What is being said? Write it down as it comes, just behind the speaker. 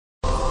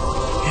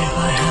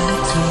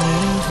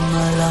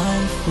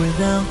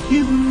without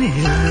you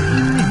near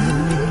me.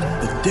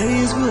 The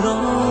days would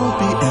all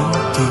be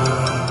empty.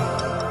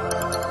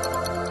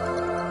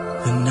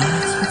 The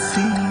nights would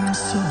seem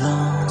so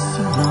long,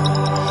 so long.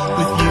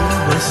 With you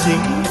I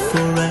see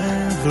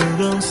forever,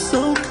 oh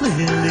so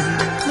clearly,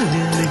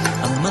 clearly.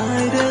 I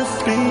might have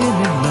been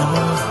in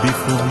love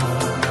before,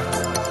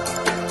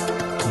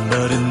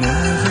 but it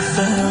never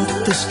felt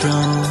this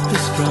strong,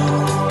 this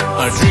strong.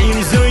 Our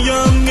dreams are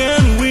young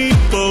and we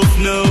both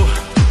know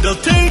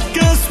they'll take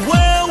us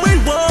where we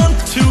want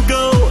to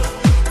go.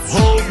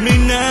 Hold me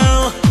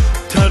now,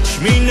 touch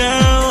me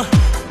now.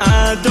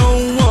 I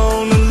don't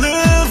wanna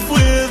live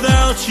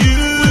without you.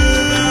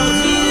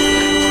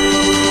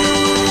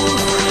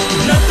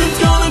 Nothing's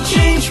gonna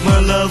change my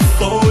love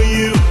for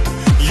you.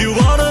 You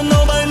ought to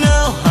know by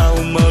now how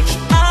much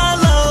I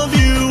love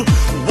you.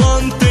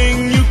 One thing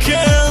you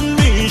can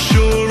be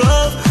sure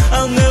of,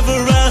 I'll never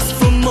ask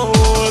for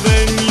more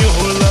than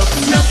your love.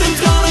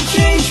 Nothing's gonna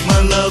change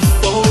my love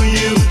for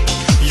you.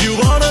 You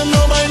ought to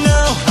know by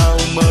now how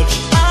much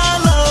I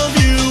love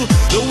you.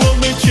 The world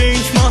may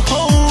change my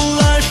whole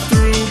life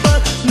through,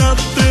 but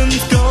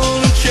nothing's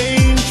gonna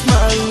change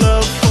my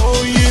love for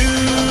you.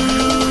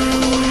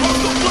 Rock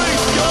the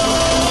place,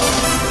 y'all.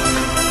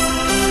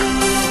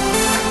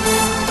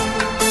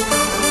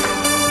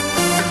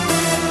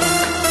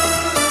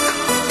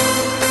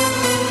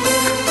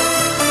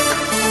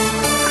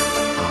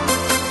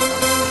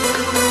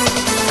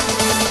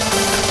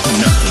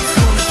 Nothing's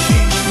gonna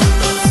change my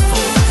love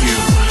for you.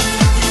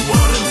 You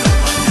ought to know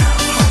by now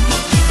how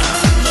much I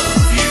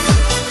love you.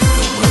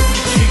 The world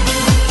may change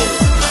my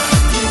whole life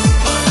through,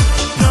 but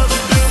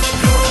nothing's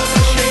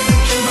gonna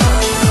change my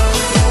love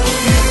for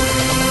you.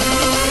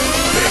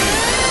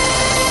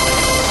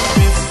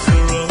 If the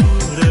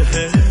road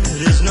ahead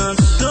is not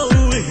so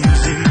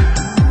easy,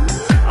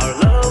 our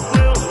love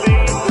will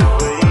lead the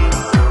way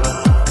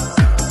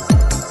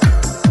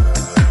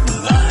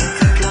like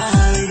a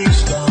guiding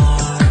star.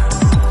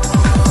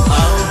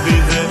 I'll be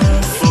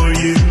there for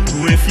you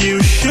if you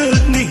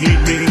should need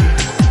me.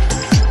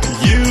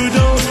 You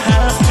don't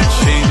have to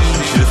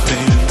change a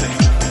thing.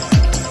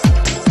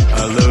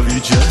 I love you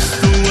just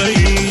the way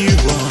you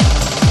are.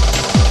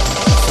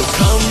 So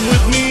come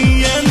with me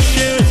and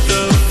share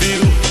the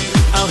view.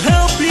 I'll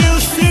help you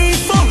see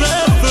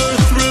forever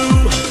through.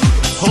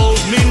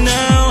 Hold me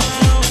now,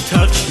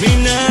 touch me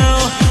now.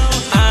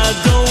 I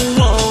don't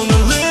wanna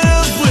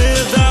live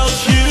without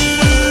you.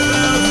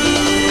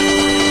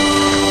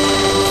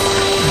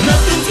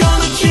 Nothing's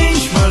gonna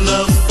change my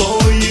love for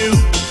you.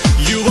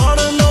 You ought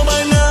to know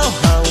by now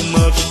how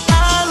much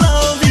I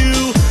love you.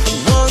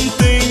 One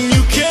thing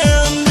you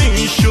can be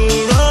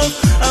sure of,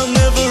 I'll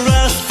never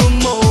ask for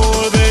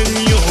more than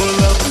your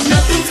love.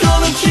 Nothing's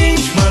gonna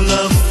change my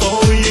love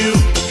for you.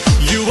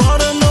 You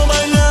ought to know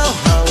by now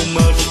how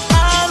much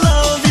I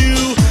love you.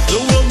 The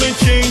world may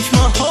change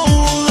my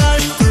whole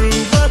life through,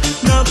 but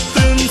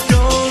nothing's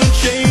gonna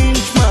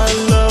change my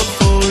love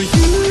for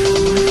you.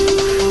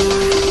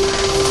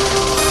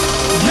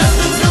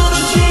 Nothing's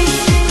gonna change.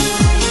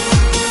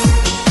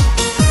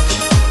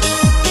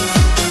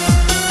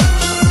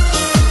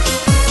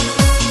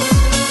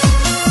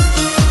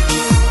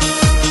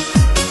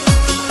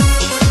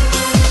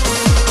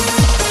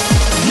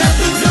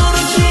 Nothing's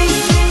gonna change.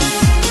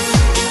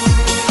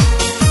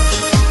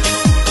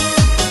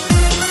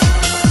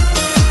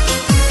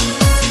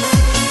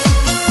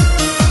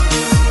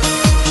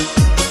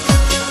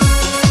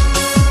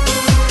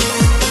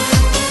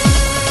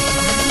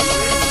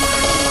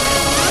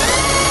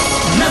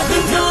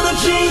 Nothing's gonna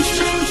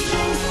change.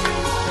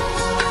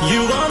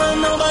 You ought to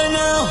know by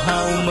now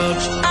how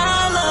much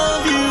I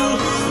love you.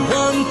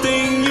 One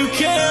thing you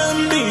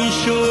can be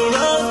sure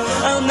of,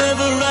 I'll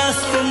never ask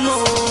for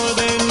more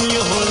than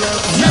your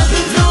love.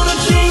 Nothing's gonna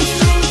change.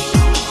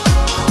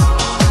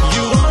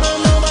 You ought to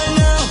know by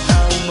now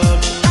how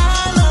much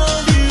I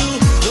love you.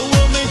 The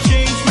world may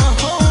change my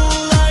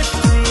whole life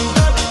through,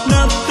 but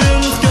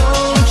nothing's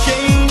gonna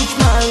change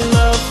my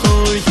love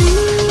for you.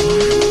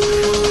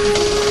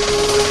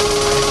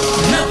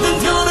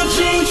 Nothing's gonna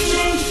change.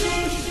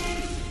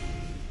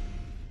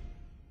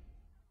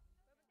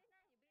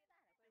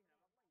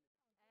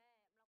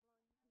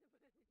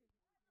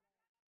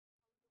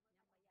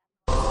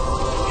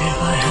 If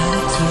I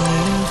had to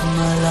live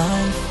my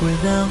life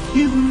without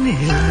you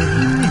near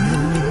me,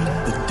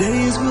 the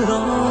days would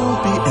all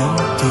be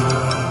empty.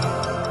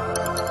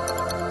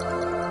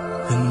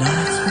 The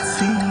nights would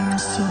seem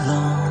so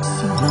long,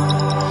 so long.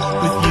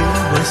 With you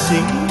I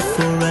see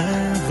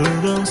forever,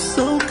 oh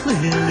so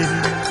clearly,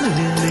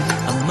 clearly.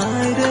 I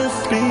might have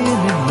been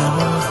in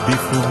love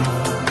before,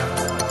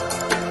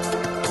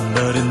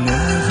 but it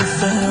never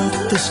felt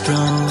this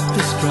strong,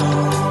 this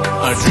strong.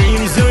 Our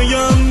dreams are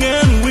young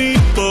and we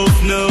both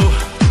know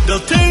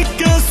they'll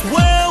take us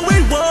where we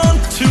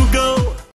want to go.